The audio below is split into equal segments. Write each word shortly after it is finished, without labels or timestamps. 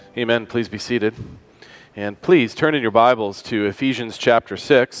Amen. Please be seated. And please turn in your Bibles to Ephesians chapter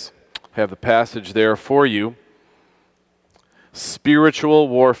 6. I have the passage there for you. Spiritual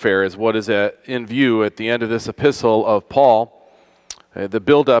warfare is what is in view at the end of this epistle of Paul. The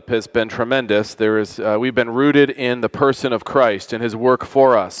buildup has been tremendous. We've been rooted in the person of Christ and his work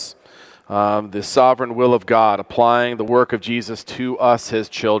for us. The sovereign will of God, applying the work of Jesus to us, his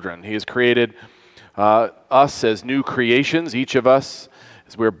children. He has created us as new creations, each of us,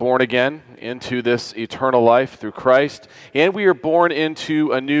 as we're born again into this eternal life through Christ, and we are born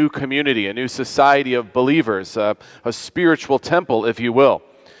into a new community, a new society of believers, a spiritual temple, if you will.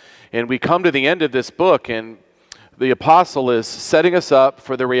 And we come to the end of this book, and the apostle is setting us up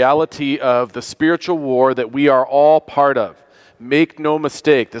for the reality of the spiritual war that we are all part of. Make no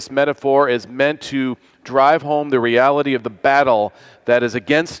mistake, this metaphor is meant to drive home the reality of the battle that is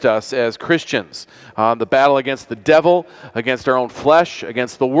against us as Christians. The battle against the devil, against our own flesh,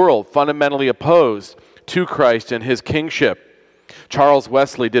 against the world, fundamentally opposed to Christ and his kingship. Charles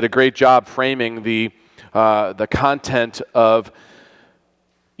Wesley did a great job framing the content of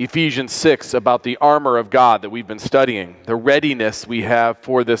Ephesians 6 about the armor of God that we've been studying, the readiness we have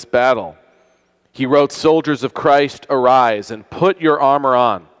for this battle. He wrote, "Soldiers of Christ, arise and put your armor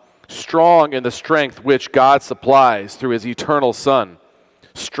on, strong in the strength which God supplies through his eternal Son,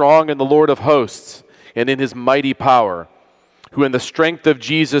 strong in the Lord of hosts and in his mighty power, who in the strength of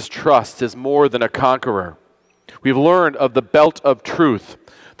Jesus trusts is more than a conqueror. We've learned of the belt of truth,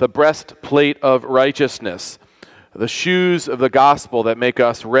 the breastplate of righteousness, the shoes of the gospel that make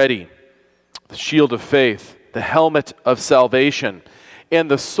us ready, the shield of faith, the helmet of salvation, and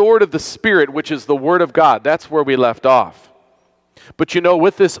the sword of the Spirit, which is the Word of God." That's where we left off. But you know,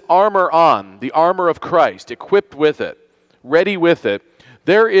 with this armor on, the armor of Christ, equipped with it, ready with it,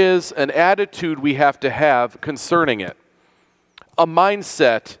 there is an attitude we have to have concerning it, a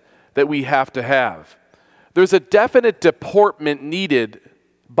mindset that we have to have. There's a definite deportment needed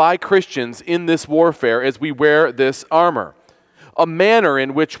by Christians in this warfare as we wear this armor, a manner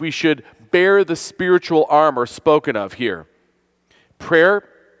in which we should bear the spiritual armor spoken of here. Prayer,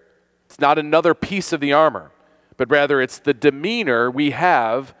 it's not another piece of the armor, but rather it's the demeanor we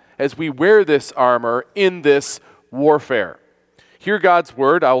have as we wear this armor in this warfare. Hear God's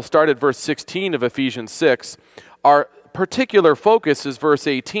word. I will start at verse 16 of Ephesians 6. Our particular focus is verse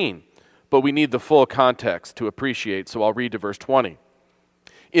 18, but we need the full context to appreciate, so I'll read to verse 20.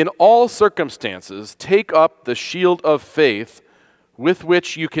 "In all circumstances, take up the shield of faith with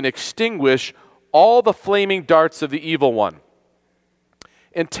which you can extinguish all the flaming darts of the evil one.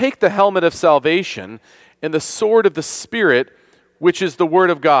 And take the helmet of salvation and the sword of the Spirit, which is the Word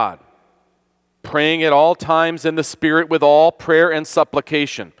of God, praying at all times in the Spirit with all prayer and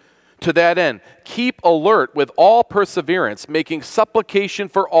supplication. To that end, keep alert with all perseverance, making supplication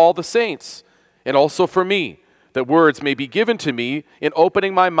for all the saints, and also for me, that words may be given to me in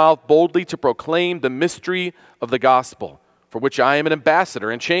opening my mouth boldly to proclaim the mystery of the gospel, for which I am an ambassador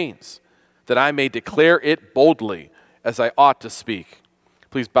in chains, that I may declare it boldly as I ought to speak."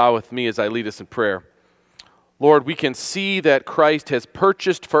 Please bow with me as I lead us in prayer. Lord, we can see that Christ has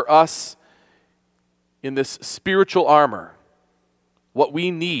purchased for us in this spiritual armor what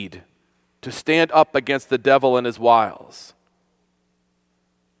we need to stand up against the devil and his wiles.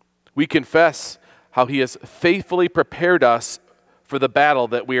 We confess how he has faithfully prepared us for the battle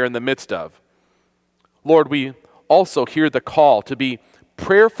that we are in the midst of. Lord, we also hear the call to be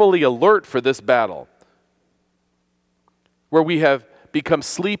prayerfully alert for this battle. Where we have become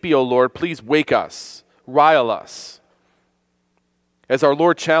sleepy, O Lord, please wake us, rile us. As our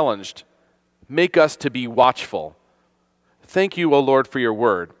Lord challenged, make us to be watchful. Thank you, O Lord, for your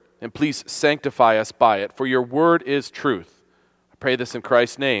word, and please sanctify us by it, for your word is truth. I pray this in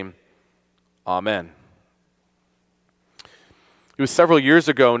Christ's name. Amen. It was several years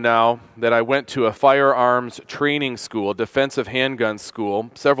ago now that I went to a firearms training school, defensive handgun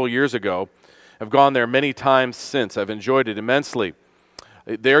school, several years ago. I've gone there many times since. I've enjoyed it immensely.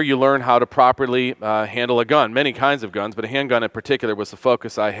 There you learn how to properly handle a gun, many kinds of guns, but a handgun in particular was the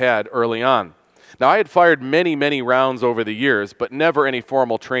focus I had early on. Now, I had fired many, many rounds over the years, but never any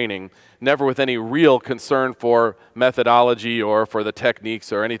formal training, never with any real concern for methodology or for the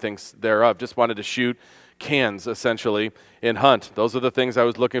techniques or anything thereof. Just wanted to shoot cans, essentially, and hunt. Those are the things I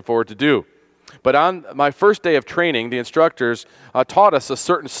was looking forward to do. But on my first day of training, the instructors taught us a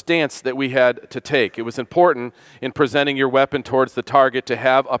certain stance that we had to take. It was important in presenting your weapon towards the target to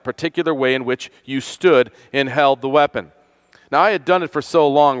have a particular way in which you stood and held the weapon. Now, I had done it for so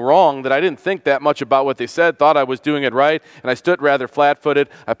long wrong that I didn't think that much about what they said, thought I was doing it right, and I stood rather flat-footed.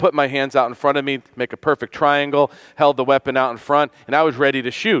 I put my hands out in front of me to make a perfect triangle, held the weapon out in front, and I was ready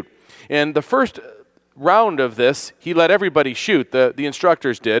to shoot. And the first round of this, he let everybody shoot, the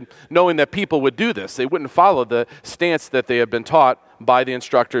instructors did, knowing that people would do this. They wouldn't follow the stance that they had been taught by the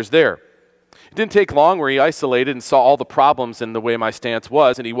instructors there. It didn't take long where he isolated and saw all the problems in the way my stance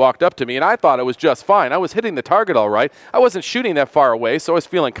was, and he walked up to me, and I thought it was just fine. I was hitting the target all right. I wasn't shooting that far away, so I was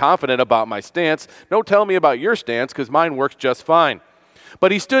feeling confident about my stance. Don't tell me about your stance, because mine works just fine.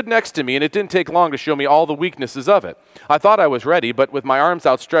 But he stood next to me, and it didn't take long to show me all the weaknesses of it. I thought I was ready, but with my arms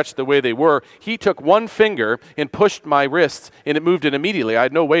outstretched the way they were, he took one finger and pushed my wrists, and it moved it immediately. I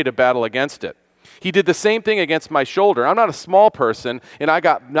had no way to battle against it. He did the same thing against my shoulder. I'm not a small person, and I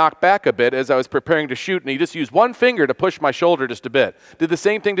got knocked back a bit as I was preparing to shoot, and he just used one finger to push my shoulder just a bit. Did the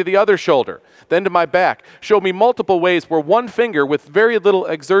same thing to the other shoulder, then to my back. Showed me multiple ways where one finger, with very little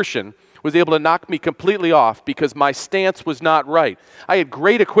exertion, was able to knock me completely off because my stance was not right. I had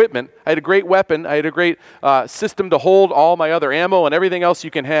great equipment. I had a great weapon. I had a great system to hold all my other ammo and everything else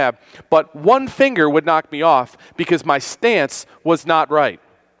you can have. But one finger would knock me off because my stance was not right.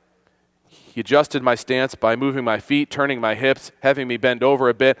 He adjusted my stance by moving my feet, turning my hips, having me bend over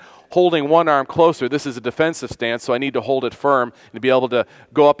a bit, holding one arm closer. This is a defensive stance, so I need to hold it firm and to be able to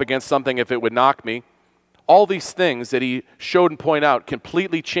go up against something if it would knock me. All these things that he showed and pointed out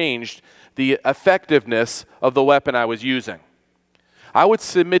completely changed the effectiveness of the weapon I was using. I would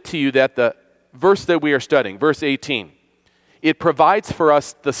submit to you that the verse that we are studying, verse 18, it provides for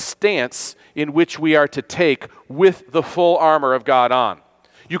us the stance in which we are to take with the full armor of God on.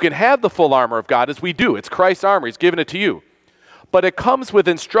 You can have the full armor of God, as we do. It's Christ's armor. He's given it to you. But it comes with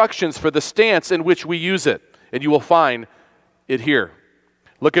instructions for the stance in which we use it, and you will find it here.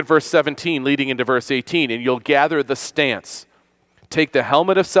 Look at verse 17 leading into verse 18, and you'll gather the stance. Take the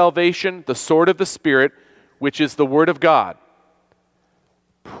helmet of salvation, the sword of the Spirit, which is the word of God,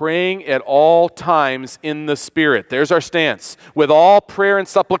 praying at all times in the Spirit. There's our stance. With all prayer and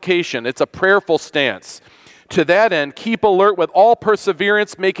supplication. It's a prayerful stance. To that end, keep alert with all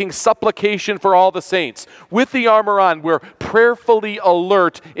perseverance, making supplication for all the saints. With the armor on, we're prayerfully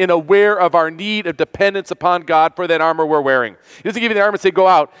alert and aware of our need of dependence upon God for that armor we're wearing. He doesn't give you the armor and say, go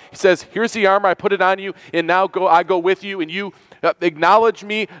out. He says, here's the armor, I put it on you, and now I go with you, and you acknowledge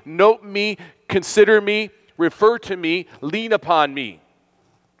me, note me, consider me, refer to me, lean upon me.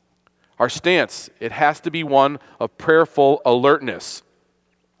 Our stance, it has to be one of prayerful alertness.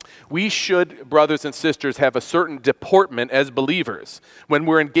 We should, brothers and sisters, have a certain deportment as believers when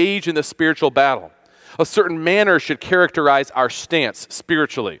we're engaged in the spiritual battle. A certain manner should characterize our stance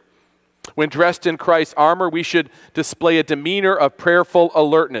spiritually. When dressed in Christ's armor, we should display a demeanor of prayerful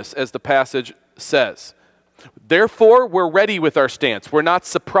alertness, as the passage says. Therefore, we're ready with our stance. We're not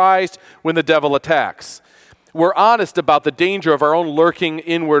surprised when the devil attacks. We're honest about the danger of our own lurking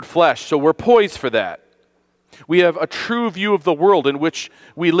inward flesh, so we're poised for that. We have a true view of the world in which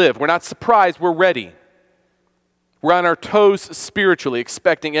we live. We're not surprised, we're ready. We're on our toes spiritually,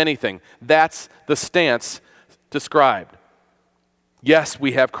 expecting anything. That's the stance described. Yes,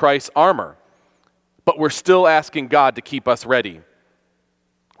 we have Christ's armor, but we're still asking God to keep us ready.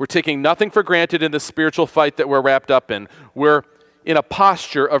 We're taking nothing for granted in the spiritual fight that we're wrapped up in. We're in a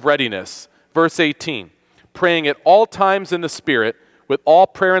posture of readiness. Verse 18, praying at all times in the Spirit, with all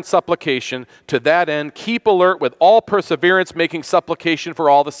prayer and supplication. To that end, keep alert with all perseverance, making supplication for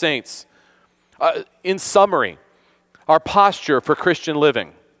all the saints. In summary, our posture for Christian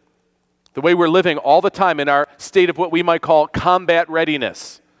living, the way we're living all the time in our state of what we might call combat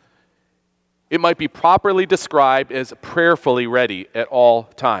readiness, it might be properly described as prayerfully ready at all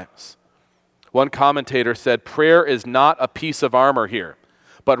times. One commentator said, prayer is not a piece of armor here,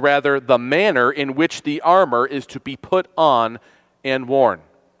 but rather the manner in which the armor is to be put on and worn.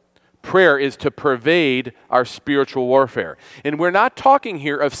 Prayer is to pervade our spiritual warfare. And we're not talking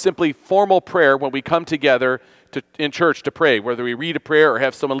here of simply formal prayer when we come together in church to pray, whether we read a prayer or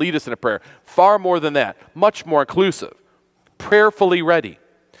have someone lead us in a prayer. Far more than that, much more inclusive. Prayerfully ready.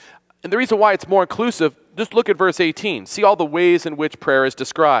 And the reason why it's more inclusive, just look at verse 18. See all the ways in which prayer is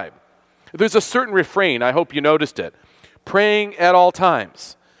described. There's a certain refrain, I hope you noticed it. Praying at all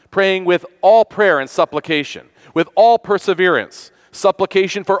times. Praying with all prayer and supplication. With all perseverance,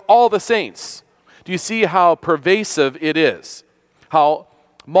 supplication for all the saints. Do you see how pervasive it is? How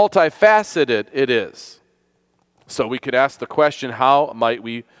multifaceted it is? So we could ask the question, how might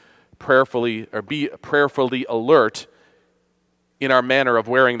we prayerfully or be prayerfully alert in our manner of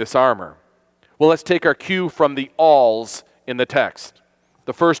wearing this armor? Well, let's take our cue from the alls in the text.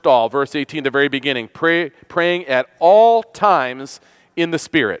 The first all, verse 18, the very beginning, praying at all times in the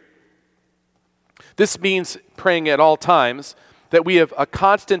Spirit. This means praying at all times that we have a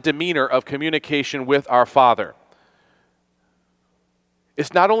constant demeanor of communication with our Father.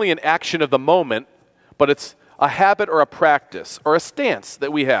 It's not only an action of the moment, but it's a habit or a practice or a stance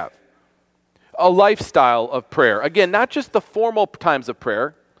that we have. A lifestyle of prayer. Again, not just the formal times of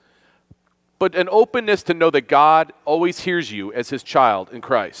prayer, but an openness to know that God always hears you as his child in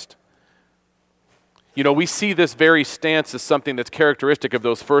Christ. You know, we see this very stance as something that's characteristic of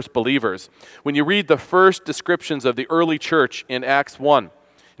those first believers. When you read the first descriptions of the early church in Acts 1,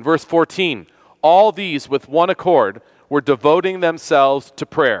 in verse 14, all these with one accord were devoting themselves to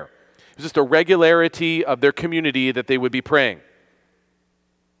prayer. It was just a regularity of their community that they would be praying.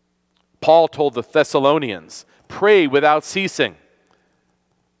 Paul told the Thessalonians, pray without ceasing.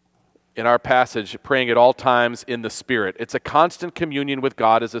 In our passage, praying at all times in the Spirit. It's a constant communion with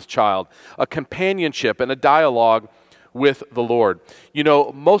God as his child, a companionship and a dialogue with the Lord. You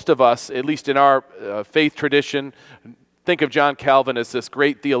know, most of us, at least in our faith tradition, think of John Calvin as this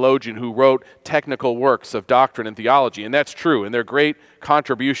great theologian who wrote technical works of doctrine and theology, and that's true, and they're great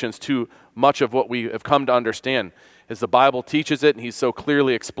contributions to much of what we have come to understand as the Bible teaches it, and he's so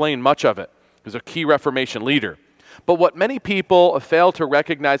clearly explained much of it. He was a key Reformation leader. But what many people fail to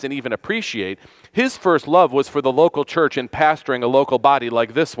recognize and even appreciate, his first love was for the local church and pastoring a local body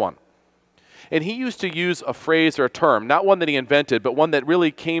like this one. And he used to use a phrase or a term, not one that he invented, but one that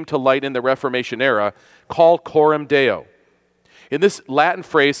really came to light in the Reformation era, called coram Deo. And this Latin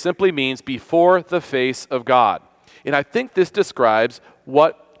phrase simply means before the face of God. And I think this describes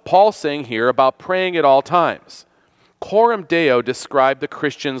what Paul's saying here about praying at all times. Coram Deo described the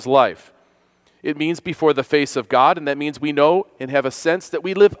Christian's life. It means before the face of God, and that means we know and have a sense that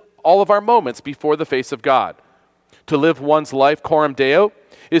we live all of our moments before the face of God. To live one's life, coram Deo,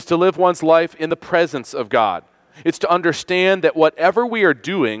 is to live one's life in the presence of God. It's to understand that whatever we are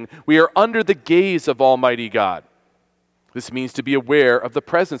doing, we are under the gaze of Almighty God. This means to be aware of the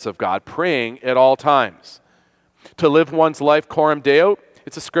presence of God, praying at all times. To live one's life, coram Deo,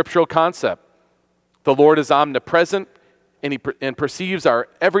 it's a scriptural concept. The Lord is omnipresent, and he perceives our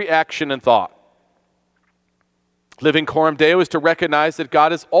every action and thought. Living coram Deo is to recognize that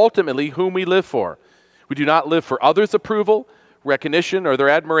God is ultimately whom we live for. We do not live for others' approval, recognition, or their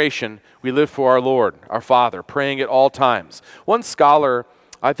admiration. We live for our Lord, our Father, praying at all times. One scholar,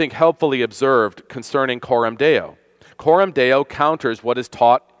 I think, helpfully observed concerning coram Deo. Coram Deo counters what is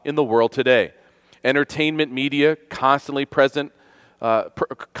taught in the world today. Entertainment media constantly presents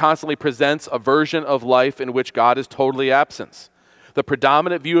a version of life in which God is totally absent. The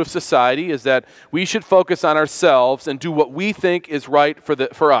predominant view of society is that we should focus on ourselves and do what we think is right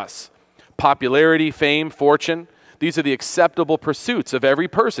for us. Popularity, fame, fortune, these are the acceptable pursuits of every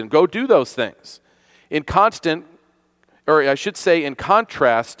person. Go do those things. In contrast,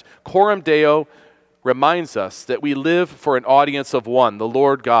 coram Deo reminds us that we live for an audience of one, the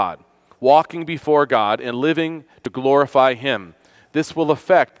Lord God, walking before God and living to glorify him. This will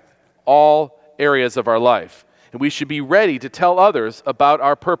affect all areas of our life. And we should be ready to tell others about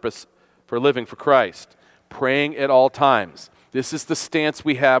our purpose for living for Christ, praying at all times. This is the stance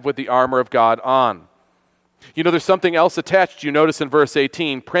we have with the armor of God on. You know, there's something else attached. You notice in verse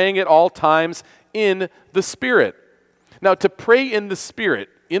 18, praying at all times in the Spirit. Now, to pray in the Spirit,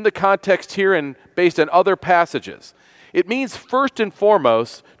 in the context here and based on other passages, it means first and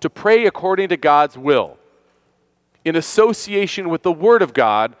foremost to pray according to God's will. In association with the Word of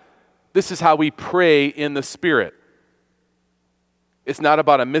God, this is how we pray in the Spirit. It's not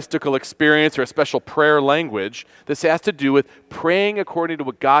about a mystical experience or a special prayer language. This has to do with praying according to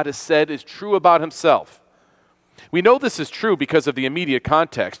what God has said is true about himself. We know this is true because of the immediate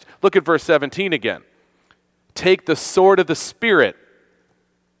context. Look at verse 17 again. Take the sword of the Spirit.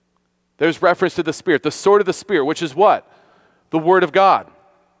 There's reference to the Spirit. The sword of the Spirit, which is what? The Word of God.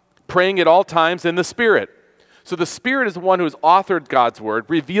 Praying at all times in the Spirit. So the Spirit is the one who has authored God's Word,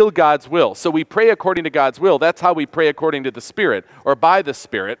 revealed God's will. So we pray according to God's will. That's how we pray according to the Spirit, or by the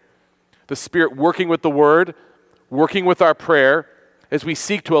Spirit. The Spirit working with the Word, working with our prayer, as we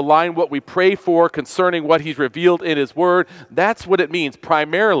seek to align what we pray for concerning what he's revealed in his Word. That's what it means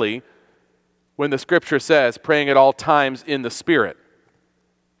primarily when the Scripture says praying at all times in the Spirit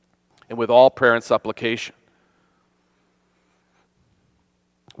and with all prayer and supplication.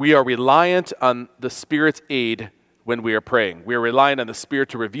 We are reliant on the Spirit's aid when we are praying. We are reliant on the Spirit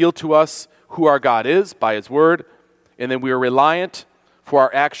to reveal to us who our God is by his Word, and then we are reliant for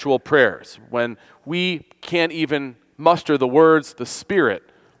our actual prayers. When we can't even muster the words, the Spirit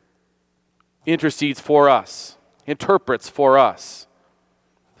intercedes for us, interprets for us.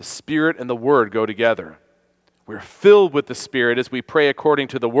 The Spirit and the Word go together. We're filled with the Spirit as we pray according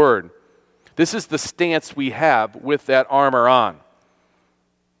to the Word. This is the stance we have with that armor on.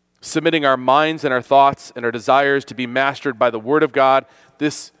 Submitting our minds and our thoughts and our desires to be mastered by the Word of God.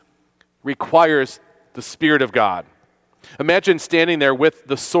 This requires the Spirit of God. Imagine standing there with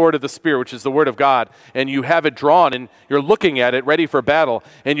the sword of the Spirit, which is the Word of God, and you have it drawn and you're looking at it ready for battle,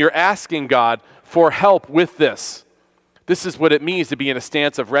 and you're asking God for help with this. This is what it means to be in a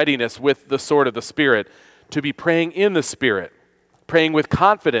stance of readiness with the sword of the Spirit, to be praying in the Spirit, praying with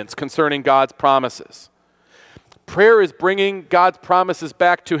confidence concerning God's promises. Prayer is bringing God's promises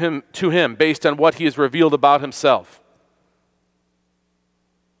back to him based on what he has revealed about himself.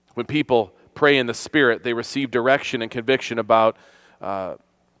 When people pray in the Spirit, they receive direction and conviction about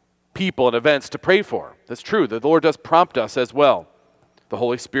people and events to pray for. That's true. The Lord does prompt us as well. The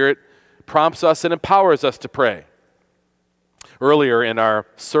Holy Spirit prompts us and empowers us to pray. Earlier in our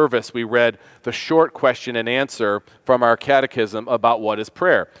service, we read the short question and answer from our catechism about what is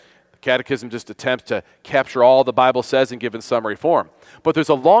prayer. The catechism just attempts to capture all the Bible says and give in summary form. But there's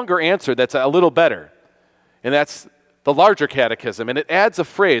a longer answer that's a little better, and that's the larger catechism, and it adds a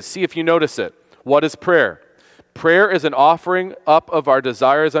phrase. See if you notice it. What is prayer? Prayer is an offering up of our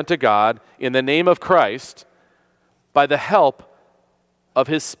desires unto God in the name of Christ by the help of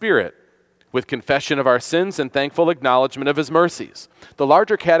his Spirit, with confession of our sins and thankful acknowledgement of his mercies. The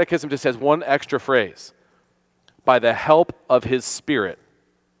larger catechism just has one extra phrase. By the help of his Spirit.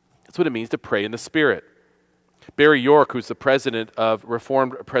 That's what it means to pray in the Spirit. Barry York, who's the president of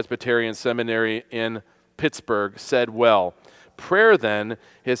Reformed Presbyterian Seminary in Pittsburgh, said, well, prayer then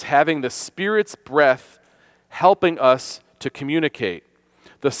is having the Spirit's breath helping us to communicate,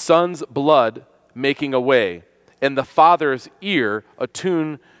 the Son's blood making a way, and the Father's ear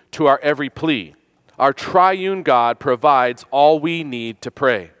attuned to our every plea. Our triune God provides all we need to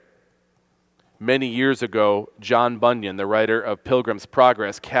pray. Many years ago, John Bunyan, the writer of Pilgrim's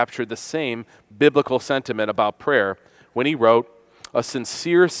Progress, captured the same biblical sentiment about prayer when he wrote, a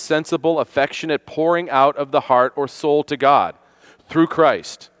sincere, sensible, affectionate pouring out of the heart or soul to God through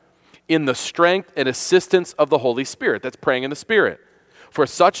Christ in the strength and assistance of the Holy Spirit. That's praying in the Spirit. For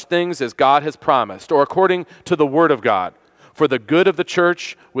such things as God has promised, or according to the Word of God, for the good of the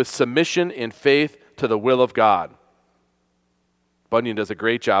church with submission in faith to the will of God. Bunyan does a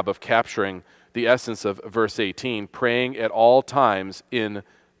great job of capturing the essence of verse 18, praying at all times in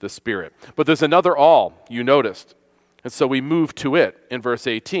the Spirit. But there's another all, you noticed. And so we move to it in verse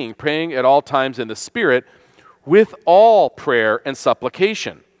 18, praying at all times in the Spirit with all prayer and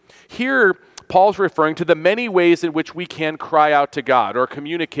supplication. Here, Paul's referring to the many ways in which we can cry out to God or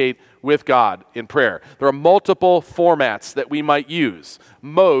communicate with God in prayer. There are multiple formats that we might use,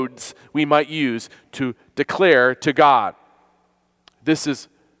 modes we might use to declare to God. This is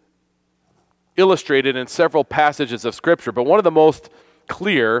illustrated in several passages of Scripture, but one of the most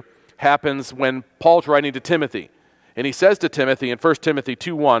clear happens when Paul's writing to Timothy. And he says to Timothy in 1 Timothy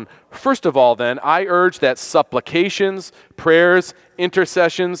 2:1, first of all then, I urge that supplications, prayers,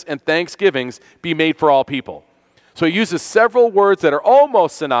 intercessions, and thanksgivings be made for all people. So he uses several words that are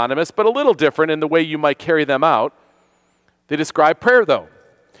almost synonymous, but a little different in the way you might carry them out. They describe prayer, though.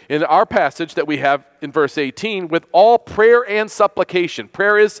 In our passage that we have in verse 18, with all prayer and supplication.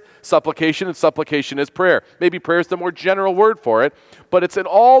 Prayer is supplication, and supplication is prayer. Maybe prayer is the more general word for it, but it's in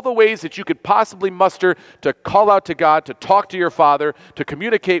all the ways that you could possibly muster to call out to God, to talk to your Father, to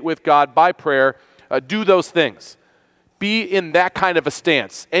communicate with God by prayer. Do those things. Be in that kind of a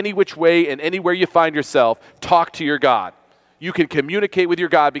stance. Any which way and anywhere you find yourself, talk to your God. You can communicate with your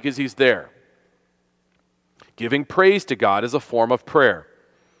God because he's there. Giving praise to God is a form of prayer.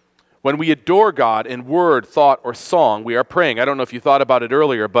 When we adore God in word, thought, or song, we are praying. I don't know if you thought about it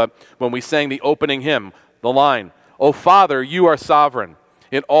earlier, but when we sang the opening hymn, the line, O Father, you are sovereign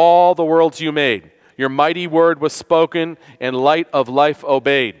in all the worlds you made. Your mighty word was spoken, and light of life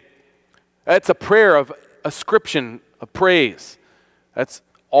obeyed. That's a prayer of ascription, of praise. That's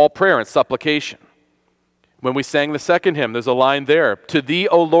all prayer and supplication. When we sang the second hymn, there's a line there. To thee,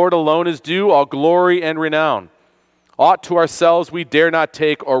 O Lord, alone is due all glory and renown. Aught to ourselves we dare not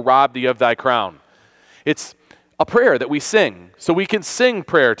take or rob thee of thy crown. It's a prayer that we sing, so we can sing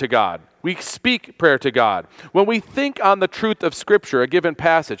prayer to God. We speak prayer to God. When we think on the truth of Scripture, a given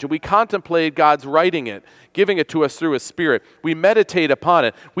passage, and we contemplate God's writing it, giving it to us through His Spirit, we meditate upon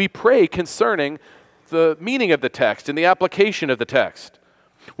it. We pray concerning the meaning of the text and the application of the text.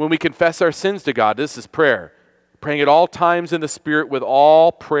 When we confess our sins to God, this is prayer. Praying at all times in the Spirit with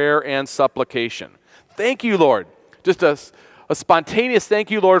all prayer and supplication. Thank you, Lord. Just a spontaneous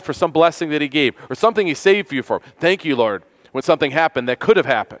thank you, Lord, for some blessing that He gave or something He saved you for. Thank you, Lord, when something happened that could have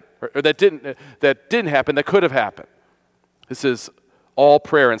happened, or that didn't happen that could have happened. This is all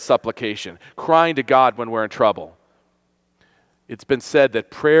prayer and supplication, crying to God when we're in trouble. It's been said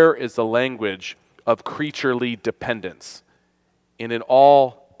that prayer is the language of creaturely dependence. And in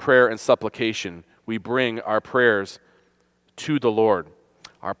all prayer and supplication, we bring our prayers to the Lord.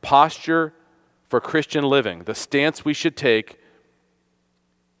 Our posture for Christian living, the stance we should take,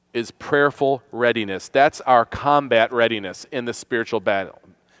 is prayerful readiness. That's our combat readiness in the spiritual battle,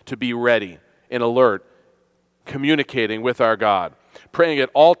 to be ready and alert, communicating with our God. Praying at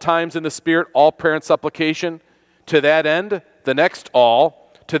all times in the Spirit, all prayer and supplication. To that end, the next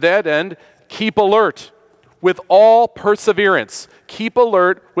all, to that end, keep alert with all perseverance. Keep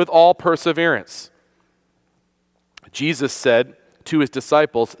alert with all perseverance. Jesus said to his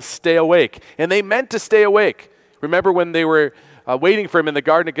disciples, stay awake. And they meant to stay awake. Remember when they were waiting for him in the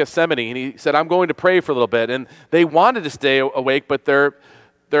Garden of Gethsemane, and he said, I'm going to pray for a little bit. And they wanted to stay awake, but their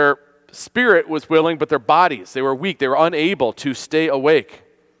spirit was willing, but their bodies, they were weak. They were unable to stay awake.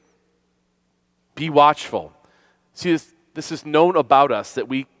 Be watchful. See, this is known about us, that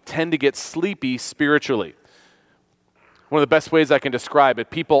we tend to get sleepy spiritually. One of the best ways I can describe it,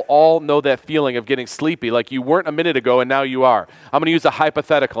 people all know that feeling of getting sleepy, like you weren't a minute ago and now you are. I'm going to use a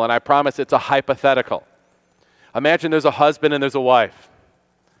hypothetical, and I promise it's a hypothetical. Imagine there's a husband and there's a wife.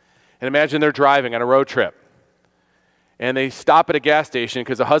 And imagine they're driving on a road trip. And they stop at a gas station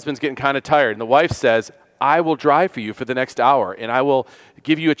because the husband's getting kind of tired. And the wife says, I will drive for you for the next hour, and I will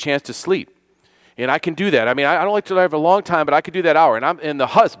give you a chance to sleep. And I can do that. I mean, I don't like to drive a long time, but I could do that hour. And the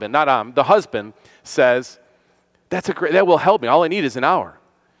husband, the husband says, that will help me. All I need is an hour.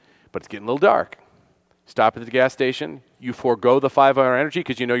 But it's getting a little dark. Stop at the gas station. You forego the 5-hour energy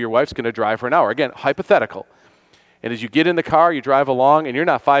because you know your wife's going to drive for an hour. Again, hypothetical. And as you get in the car, you drive along, and you're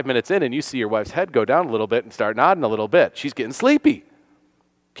not 5 minutes in, and you see your wife's head go down a little bit and start nodding a little bit. She's getting sleepy.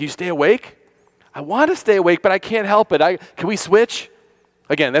 Can you stay awake? I want to stay awake, but I can't help it. Can we switch?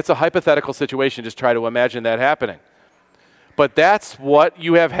 Again, that's a hypothetical situation. Just try to imagine that happening. But that's what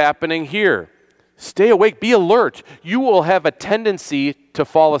you have happening here. Stay awake. Be alert. You will have a tendency to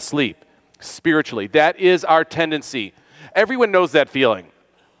fall asleep spiritually. That is our tendency. Everyone knows that feeling.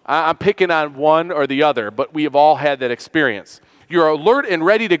 I'm picking on one or the other, but we have all had that experience. You're alert and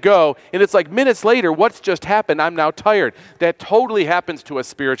ready to go, and it's like minutes later, what's just happened? I'm now tired. That totally happens to us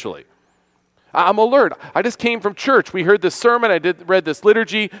spiritually. I'm alert. I just came from church. We heard this sermon. I read this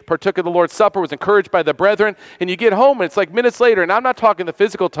liturgy, partook of the Lord's Supper, was encouraged by the brethren, and you get home, and it's like minutes later, and I'm not talking the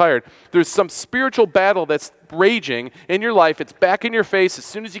physical tired. There's some spiritual battle that's raging in your life. It's back in your face as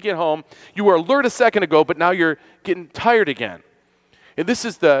soon as you get home. You were alert a second ago, but now you're getting tired again. And this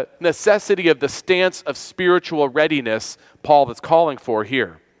is the necessity of the stance of spiritual readiness Paul is calling for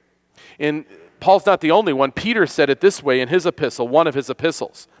here. And Paul's not the only one. Peter said it this way in his epistle, one of his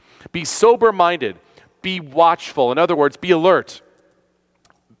epistles. Be sober-minded, be watchful. In other words, be alert.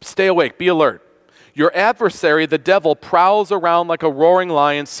 Stay awake, be alert. Your adversary, the devil, prowls around like a roaring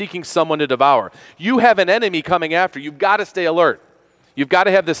lion seeking someone to devour. You have an enemy coming after you. You've got to stay alert. You've got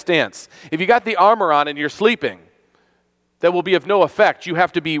to have this stance. If you got the armor on and you're sleeping, that will be of no effect. You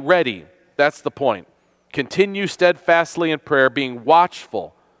have to be ready. That's the point. Continue steadfastly in prayer, being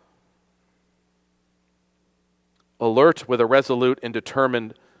watchful, alert with a resolute and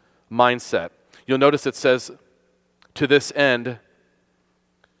determined mindset. You'll notice it says, to this end,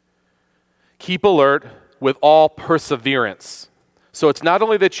 keep alert with all perseverance. So it's not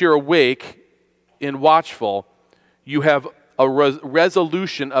only that you're awake and watchful, you have a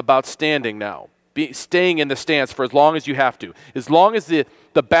resolution about standing now. Staying in the stance for as long as you have to. As long as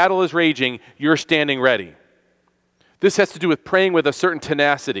the battle is raging, you're standing ready. This has to do with praying with a certain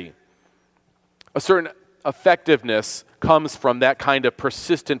tenacity. A certain effectiveness comes from that kind of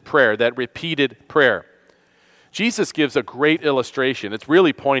persistent prayer, that repeated prayer. Jesus gives a great illustration. It's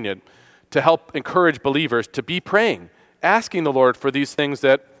really poignant to help encourage believers to be praying, asking the Lord for these things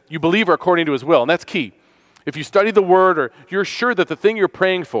that you believe are according to his will. And that's key. If you study the word, or you're sure that the thing you're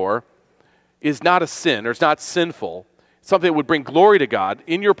praying for is not a sin, or it's not sinful, something that would bring glory to God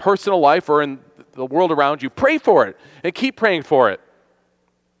in your personal life or in the world around you, pray for it and keep praying for it.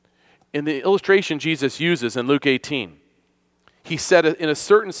 In the illustration Jesus uses in Luke 18, he said in a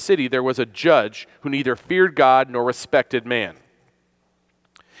certain city there was a judge who neither feared God nor respected man.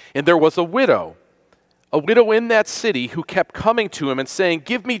 And there was a widow in that city who kept coming to him and saying,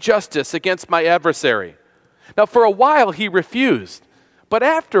 give me justice against my adversary. Now for a while he refused. But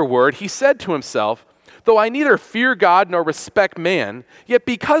afterward he said to himself, though I neither fear God nor respect man, yet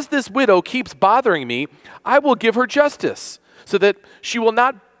because this widow keeps bothering me, I will give her justice, so that she will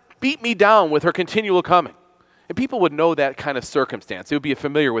not beat me down with her continual coming. And people would know that kind of circumstance. They would be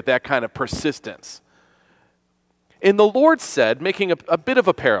familiar with that kind of persistence. And the Lord said, making a bit of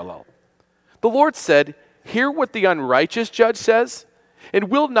a parallel, the Lord said, hear what the unrighteous judge says, and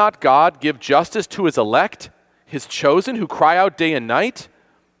will not God give justice to his elect, his chosen, who cry out day and night?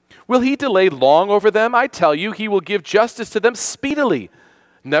 Will he delay long over them? I tell you, he will give justice to them speedily.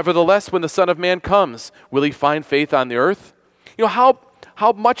 Nevertheless, when the Son of Man comes, will he find faith on the earth? You know,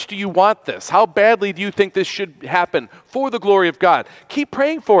 how much do you want this? How badly do you think this should happen for the glory of God? Keep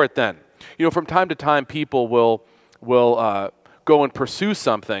praying for it then. You know, from time to time, people will go and pursue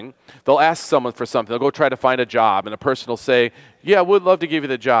something. They'll ask someone for something. They'll go try to find a job, and a person will say, yeah, we'd love to give you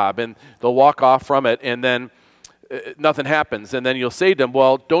the job. And they'll walk off from it, and then nothing happens. And then you'll say to them,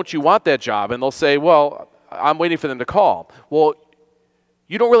 well, don't you want that job? And they'll say, well, I'm waiting for them to call. Well,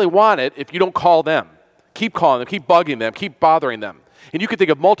 you don't really want it if you don't call them. Keep calling them, keep bugging them, keep bothering them. And you can think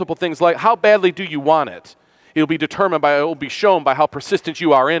of multiple things like, how badly do you want it? It will be shown by how persistent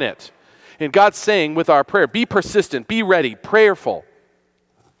you are in it. And God's saying with our prayer, be persistent, be ready, prayerful,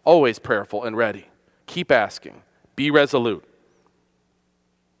 always prayerful and ready. Keep asking, be resolute.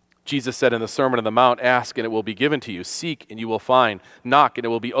 Jesus said in the Sermon on the Mount, ask and it will be given to you, seek and you will find, knock and it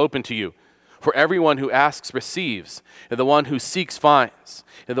will be open to you. For everyone who asks receives, and the one who seeks finds,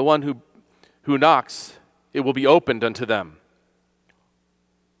 and the one who knocks, it will be opened unto them.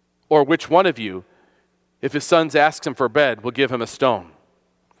 Or which one of you, if his sons asks him for bread, will give him a stone?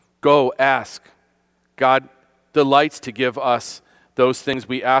 Go ask. God delights to give us those things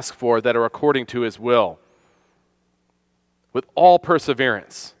we ask for that are according to his will, with all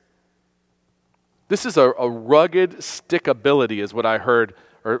perseverance. This is a rugged stickability, is what I heard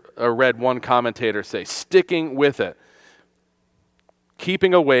or read one commentator say. Sticking with it.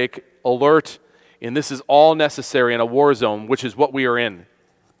 Keeping awake, alert, and this is all necessary in a war zone, which is what we are in.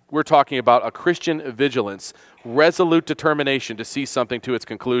 We're talking about a Christian vigilance, resolute determination to see something to its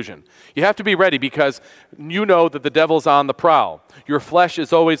conclusion. You have to be ready because you know that the devil's on the prowl. Your flesh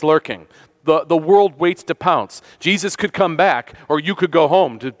is always lurking. The world waits to pounce. Jesus could come back, or you could go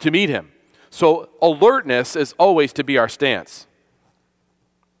home to meet him. So alertness is always to be our stance.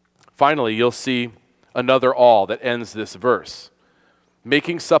 Finally, you'll see another all that ends this verse.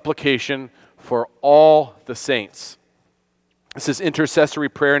 Making supplication for all the saints. This is intercessory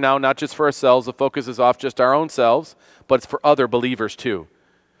prayer now, not just for ourselves. The focus is off just our own selves, but it's for other believers too.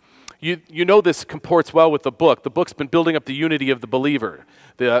 You know this comports well with the book. The book's been building up the unity of the believer,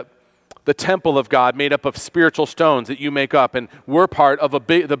 the temple of God made up of spiritual stones that you make up, and we're part of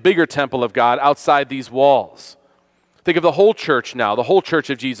the bigger temple of God outside these walls. Think of the whole church now, the whole church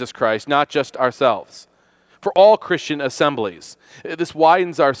of Jesus Christ, not just ourselves. For all Christian assemblies, this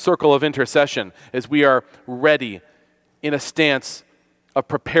widens our circle of intercession as we are ready in a stance of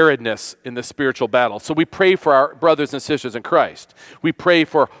preparedness in the spiritual battle. So we pray for our brothers and sisters in Christ. We pray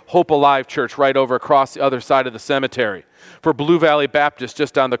for Hope Alive Church right over across the other side of the cemetery, for Blue Valley Baptist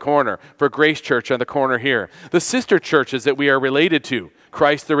just on the corner, for Grace Church on the corner here. The sister churches that we are related to,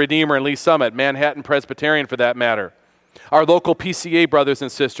 Christ the Redeemer and Lee Summit, Manhattan Presbyterian for that matter. Our local PCA brothers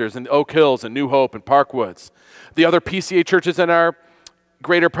and sisters in Oak Hills and New Hope and Parkwoods. The other PCA churches in our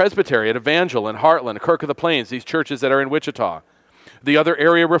Greater Presbyterian, Evangel and Heartland, Kirk of the Plains, these churches that are in Wichita. The other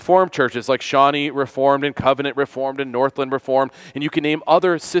area Reformed churches like Shawnee Reformed and Covenant Reformed and Northland Reformed. And you can name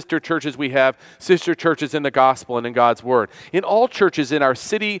other sister churches we have, sister churches in the gospel and in God's word. In all churches in our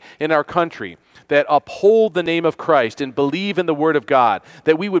city, in our country, that uphold the name of Christ and believe in the word of God,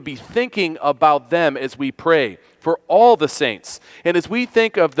 that we would be thinking about them as we pray for all the saints. And as we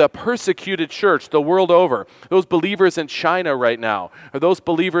think of the persecuted church the world over, those believers in China right now, or those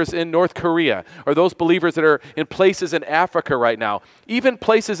believers in North Korea, or those believers that are in places in Africa right now, even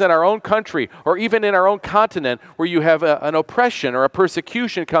places in our own country, or even in our own continent where you have an oppression or a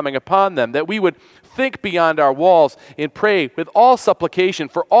persecution coming upon them, that we would think beyond our walls and pray with all supplication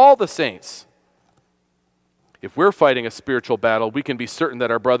for all the saints. If we're fighting a spiritual battle, we can be certain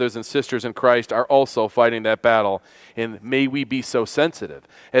that our brothers and sisters in Christ are also fighting that battle. And may we be so sensitive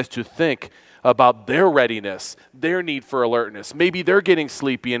as to think about their readiness, their need for alertness. Maybe they're getting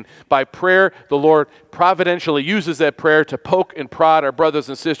sleepy, and by prayer, the Lord providentially uses that prayer to poke and prod our brothers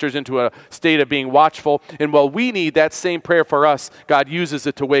and sisters into a state of being watchful. And while we need that same prayer for us, God uses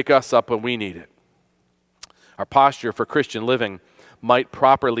it to wake us up when we need it. Our posture for Christian living might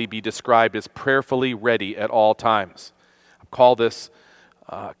properly be described as prayerfully ready at all times. I call this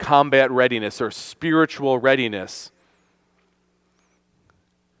combat readiness or spiritual readiness.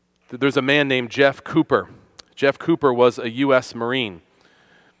 There's a man named Jeff Cooper. Jeff Cooper was a U.S. Marine.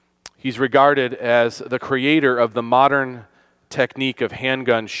 He's regarded as the creator of the modern technique of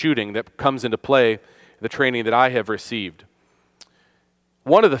handgun shooting that comes into play the training that I have received.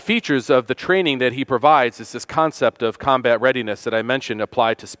 One of the features of the training that he provides is this concept of combat readiness that I mentioned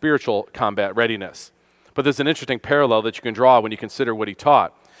applied to spiritual combat readiness. But there's an interesting parallel that you can draw when you consider what he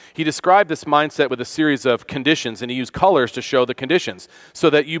taught. He described this mindset with a series of conditions, and he used colors to show the conditions so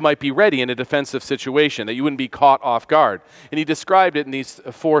that you might be ready in a defensive situation, that you wouldn't be caught off guard. And he described it in these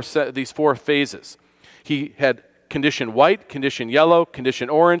four phases. He had condition white, condition yellow, condition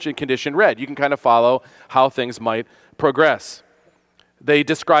orange, and condition red. You can kind of follow how things might progress. They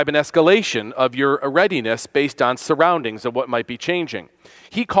describe an escalation of your readiness based on surroundings of what might be changing.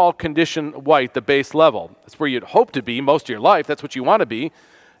 He called condition white the base level. That's where you'd hope to be most of your life. That's what you want to be.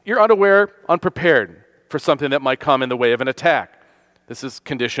 You're unaware, unprepared for something that might come in the way of an attack. This is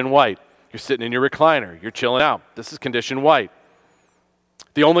condition white. You're sitting in your recliner. You're chilling out. This is condition white.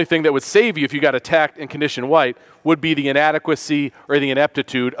 The only thing that would save you if you got attacked in condition white would be the inadequacy or the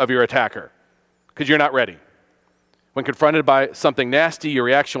ineptitude of your attacker, because you're not ready. When confronted by something nasty, your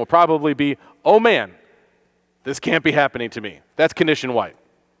reaction will probably be, oh man, this can't be happening to me. That's condition white.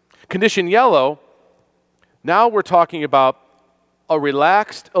 Condition yellow, now we're talking about a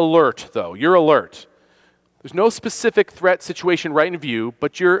relaxed alert, though. You're alert. There's no specific threat situation right in view,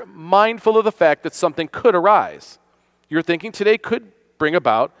 but you're mindful of the fact that something could arise. You're thinking today could bring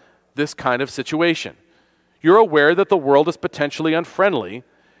about this kind of situation. You're aware that the world is potentially unfriendly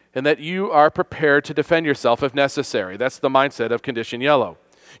and that you are prepared to defend yourself if necessary. That's the mindset of condition yellow.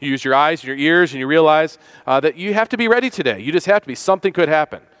 You use your eyes and your ears and you realize that you have to be ready today. You just have to be. Something could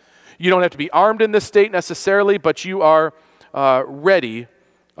happen. You don't have to be armed in this state necessarily, but you are ready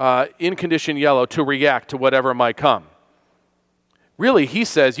in condition yellow to react to whatever might come. Really, he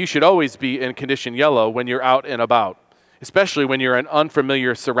says you should always be in condition yellow when you're out and about, especially when you're in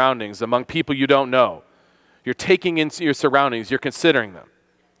unfamiliar surroundings among people you don't know. You're taking in your surroundings. You're considering them.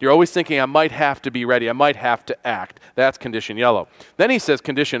 You're always thinking, I might have to be ready. I might have to act. That's condition yellow. Then he says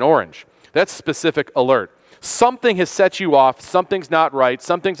condition orange. That's specific alert. Something has set you off. Something's not right.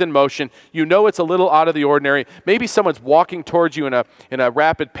 Something's in motion. You know it's a little out of the ordinary. Maybe someone's walking towards you in a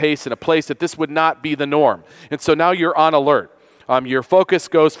rapid pace in a place that this would not be the norm. And so now you're on alert. Your focus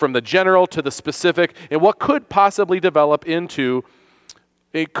goes from the general to the specific, and what could possibly develop into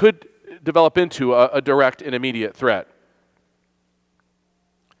a direct and immediate threat.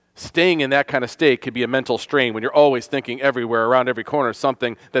 Staying in that kind of state could be a mental strain when you're always thinking everywhere, around every corner,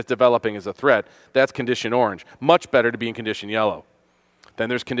 something that's developing as a threat. That's condition orange. Much better to be in condition yellow. Then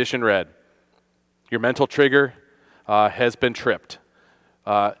there's condition red. Your mental trigger has been tripped.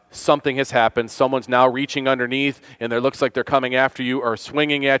 Something has happened. Someone's now reaching underneath, and it looks like they're coming after you or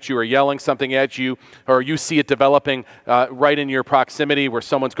swinging at you or yelling something at you, or you see it developing right in your proximity where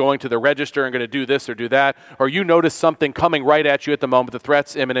someone's going to the register and going to do this or do that, or you notice something coming right at you at the moment, the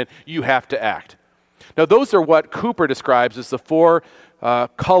threat's imminent, you have to act. Now, those are what Cooper describes as the four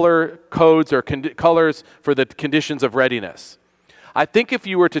color codes or colors for the conditions of readiness. I think if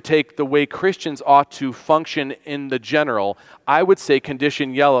you were to take the way Christians ought to function in the general, I would say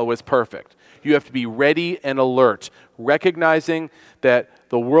condition yellow is perfect. You have to be ready and alert, recognizing that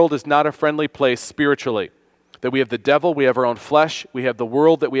the world is not a friendly place spiritually, that we have the devil, we have our own flesh, we have the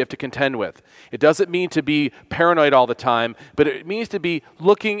world that we have to contend with. It doesn't mean to be paranoid all the time, but it means to be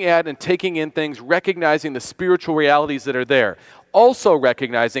looking at and taking in things, recognizing the spiritual realities that are there. Also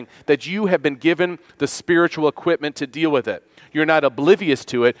recognizing that you have been given the spiritual equipment to deal with it. You're not oblivious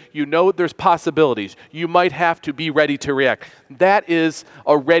to it. You know there's possibilities. You might have to be ready to react. That is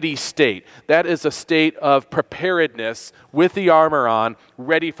a ready state. That is a state of preparedness with the armor on,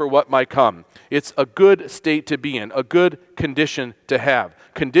 ready for what might come. It's a good state to be in, a good condition to have.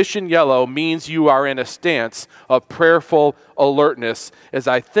 Condition yellow means you are in a stance of prayerful alertness, as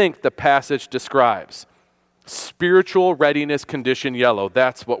I think the passage describes. Spiritual readiness condition yellow,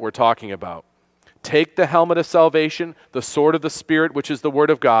 that's what we're talking about. Take the helmet of salvation, the sword of the Spirit, which is the Word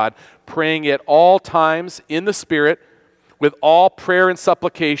of God, praying at all times in the Spirit, with all prayer and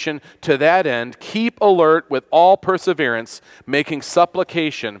supplication. To that end, keep alert with all perseverance, making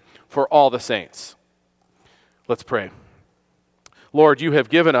supplication for all the saints. Let's pray. Lord, you have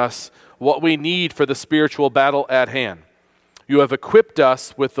given us what we need for the spiritual battle at hand. You have equipped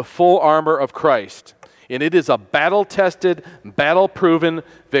us with the full armor of Christ, and it is a battle-tested, battle-proven,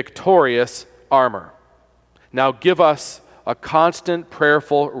 victorious armor. Now give us a constant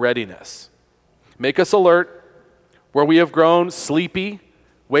prayerful readiness. Make us alert where we have grown sleepy.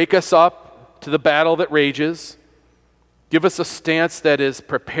 Wake us up to the battle that rages. Give us a stance that is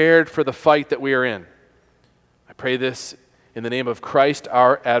prepared for the fight that we are in. I pray this in the name of Christ,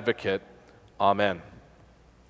 our advocate. Amen.